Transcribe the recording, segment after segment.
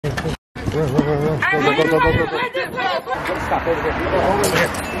Stop over here.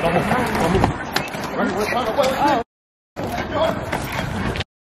 Don't move.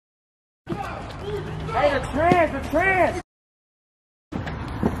 Hey, the trans.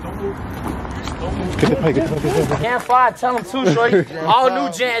 Get the pipe. Jan 5, tell them too, shorty. All new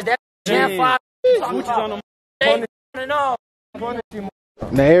Jans, that Jan 5.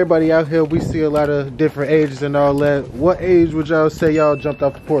 Now everybody out here, we see a lot of different ages and all that. What age would y'all say y'all jumped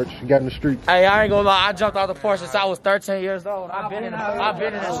off the porch and got in the streets? Hey, I ain't gonna lie, I jumped off the porch since I was 13 years old. I've been in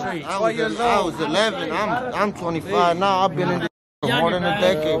the streets. I was 11. I'm 25 now. I've been in this for more than a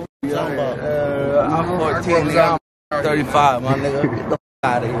decade. I'm 14, nigga. I'm 35, my nigga. Get the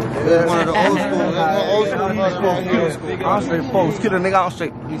out of here. It's one of the old school brothers. I'm straight folks. Kill a nigga. I'm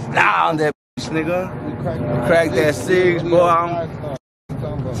straight down that bitch, nigga. Crack that cigs, boy.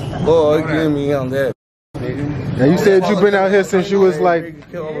 Boy, give me on that. Now you said you been out here since you was like.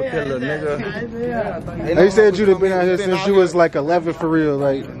 Now you said you'd have been out here since you was like 11 for real.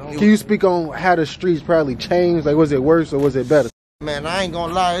 Like, can you speak on how the streets probably changed? Like, was it worse or was it better? Man, I ain't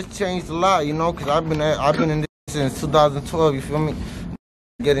gonna lie, it's changed a lot, you know, cause I've been in this since 2012. You feel me?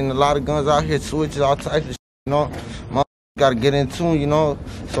 Getting a lot of guns out here, switches, all types of shit, you know. My gotta get in tune, you know,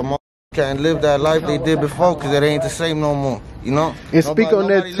 so my can't live that life they did before, cause it ain't the same no more, you know. And speak on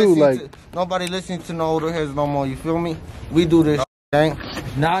that too, like nobody listening to no older heads no more. You feel me? We do this, gang.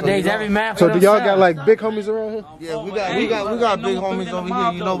 Nowadays, every man. So do y'all got like big homies around here? Yeah, we got big homies over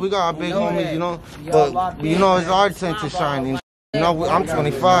here. You know, we got our big homies. You know, but you know, it's our time to shine. You know, I'm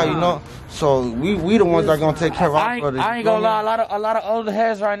 25. You know, so we the ones that gonna take care of our brothers. I ain't gonna lie, a lot of older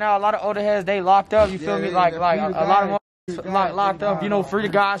heads right now. A lot of older heads, they locked up. You feel me? Like a lot of them locked up. You know, free the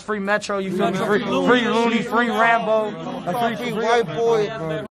guys, free Metro. You feel me? Free Looney, free Rambo, free white boy.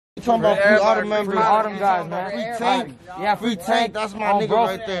 You talking about free auto members, all them guys, man. Free Tank, yeah, free Tank. That's my nigga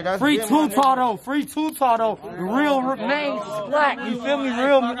right there. That's free Tutar though, real main splat. You feel me?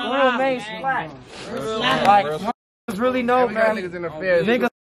 Real main splat. Like, really know, man. Niggas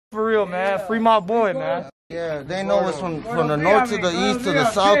for real, man. Free my boy, man. Yeah, they know us from the north to the east to the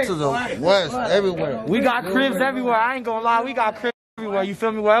south to the west, everywhere. We got cribs everywhere. I ain't gonna lie, we got cribs everywhere. You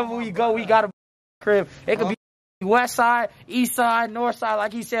feel me? Wherever we go, we got a crib. It could be west side, east side, north side.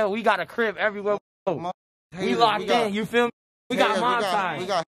 Like he said, we got a crib everywhere we go. We locked in. You feel me? We got my side. We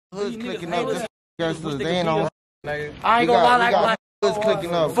got hoods clicking up. Just they ain't on. I ain't gonna lie, like hoods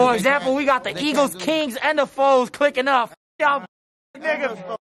clicking up. For example, we got the Eagles, Kings, and the Foes clicking up. Y'all niggas,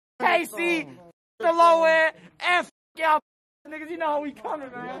 KC, the low end, and y'all niggas. You know how we coming,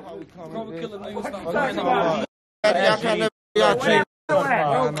 man.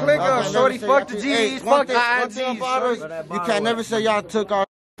 Don't click us, shorty. Fuck the G's, fuck the IGs. You can't never say y'all took our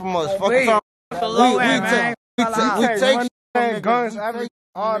from us. Fuck us. We take guns,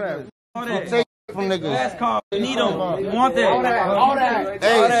 all that. We take from niggas. Need them. Want that. All that.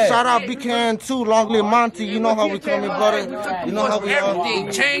 Hey, shout out BKN too. Long live Monty. You know how we coming, brother. You know how we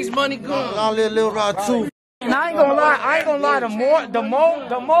everything. Change money good. Long live Lil Rod too. And I ain't gonna lie. The more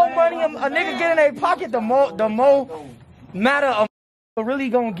money a nigga get in their pocket, the more matter of really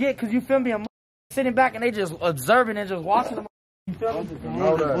gonna get, cause you feel me? I'm sitting back and they just observing and just watching them. You feel me?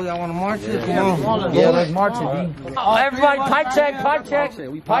 Y'all wanna march it? Come on. Yeah, let's march it. Oh, everybody, pipe check. Put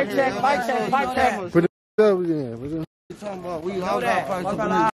the up again. What you talking about? We all got pipes up in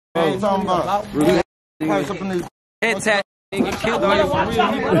this. What you talking about? Pipes up in this. Head tap. Get killed by for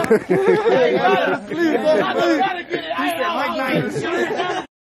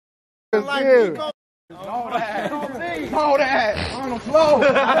real. All that. On the floor.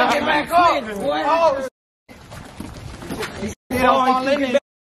 Get back up.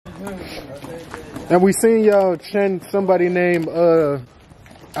 And we seen y'all send somebody named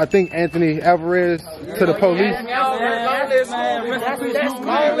I think Anthony Alvarez to the police.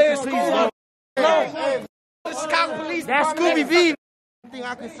 That's Scooby V. I think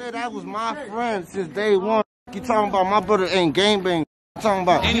I can say that was my friend since day one. You talking about my brother ain't gangbang. Talking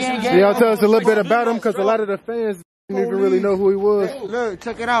about. Y'all tell us a little bit about him, because a lot of the fans didn't even really know who he was. Look,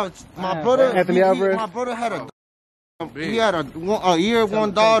 check it out. My brother, Anthony Alvarez. My brother had a year,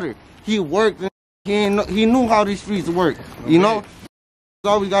 one daughter. He worked. He knew how these streets work. You know.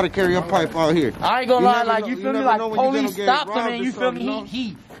 So we gotta carry a pipe out here. I ain't gonna lie, like you feel me? Like police stopped him and you feel me?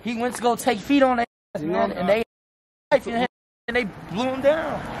 He went to go take feet on their ass, man, and they blew him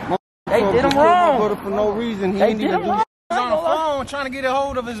down. They did him wrong. For no reason. They did him wrong. On the phone trying to get a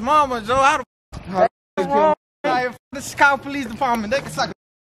hold of his mama, Joe. How the Chicago Police Department, they can suck.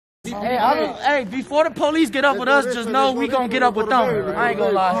 Hey, before the police get up with us, just know we gonna get up with them. I ain't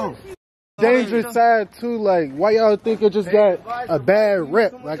gonna lie. dangerous side too. Like, why y'all think it just got a bad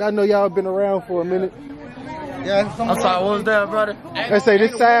rep? Like, I know y'all been around for a minute. Yeah, I'm sorry, what was that, brother? I say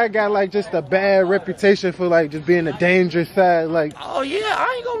this side got like just a bad reputation for like just being a dangerous side. Like, Oh yeah,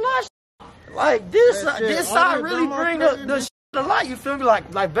 I ain't gonna lie. Like this side really bring the shit to light. You feel me?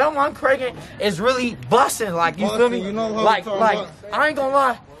 Like Belmont Cragen is really busting. Like you feel me? You know what like I'm talking about. I ain't gonna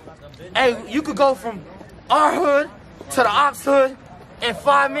lie. Hey, you could go from our hood to the Opps hood in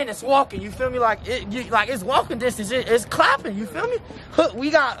 5 minutes walking. You feel me? Like it's walking distance. It's clapping. You feel me? We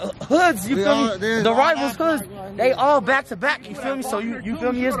got hoods. You feel me? The rivals hoods. They all back to back. You feel me? So you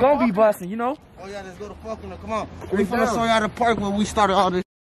feel me? It's gonna be busting. You know? Oh yeah, let's go to Faulkner. Come on. We finna show y'all the park where we started all this.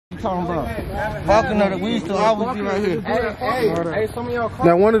 Talking about Faulkner, we used to always be right here. hey, some of y'all.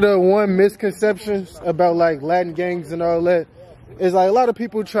 Now, one of the misconceptions about like Latin gangs and all that is like a lot of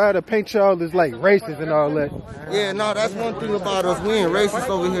people try to paint y'all as like racist and all that. Yeah, no, that's one thing about us. We ain't racist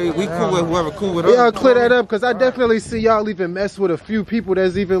over here. We cool with whoever cool with us. Yeah, I'll clear that up because I definitely see y'all even mess with a few people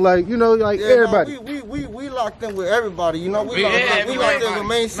that's even like, you know, like everybody. No, we locked in with everybody. You know, we locked in with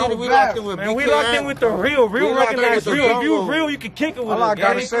Main City. We locked in with BK. We locked in with the real recognized real. If you real, you can kick it with us. All I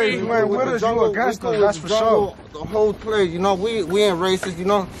gotta say, you ain't with us, you against us. That's for sure. The whole place, you know, we ain't racist. You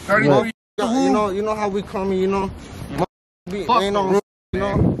know, you know how we come. You know, we ain't no. You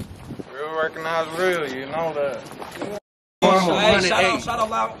know? Real recognize real, you know that. Hey, shout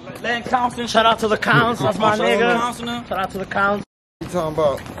out Land Council. Shout out to the council. That's my nigga. Shout out to the council. What you talking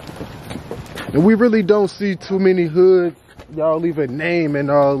about? And we really don't see too many hoods. Y'all leave a name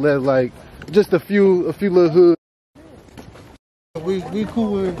and all that. Like just a few little hoods. We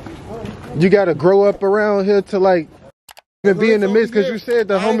cool with. You gotta grow up around here to like even be in the midst, because you said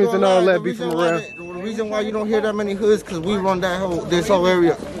the homies and all that be from around. The reason why you don't hear that many hoods, because we run this whole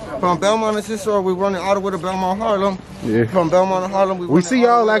area. From Belmont and Cicero, we run it all the way to Belmont, Harlem. Yeah. From Belmont to Harlem, we see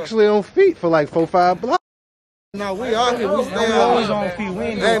y'all actually on feet for like 4-5 blocks. No, we out here. We stay always on feet. We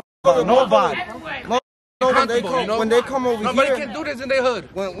ain't nobody. When they come over Nobody here, can do this in their hood.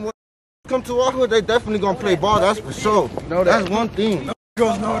 When they come to our hood, they definitely gonna play ball. That's for sure. No, that's one thing.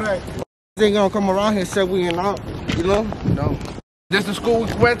 Girls know that. They gonna come around here and say we ain't out. You know? No. This the school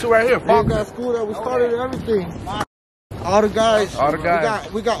we went to right here. We got school that we started and everything. All the guys.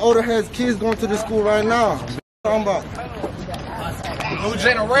 We got older heads, kids going to the school right now. Talking about new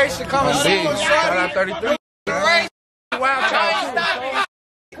generation coming soon. Shout out 33. Wild child.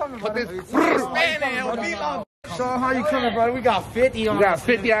 Put this man in. So how you coming, brother? We got 50 on. We got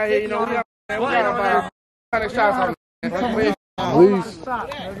 50 out here. You know, we got about 100 shots on. Please.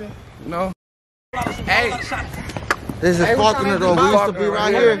 No. Hey. This is Faulkner though. We used to be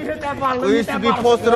right here. We used to be posted up.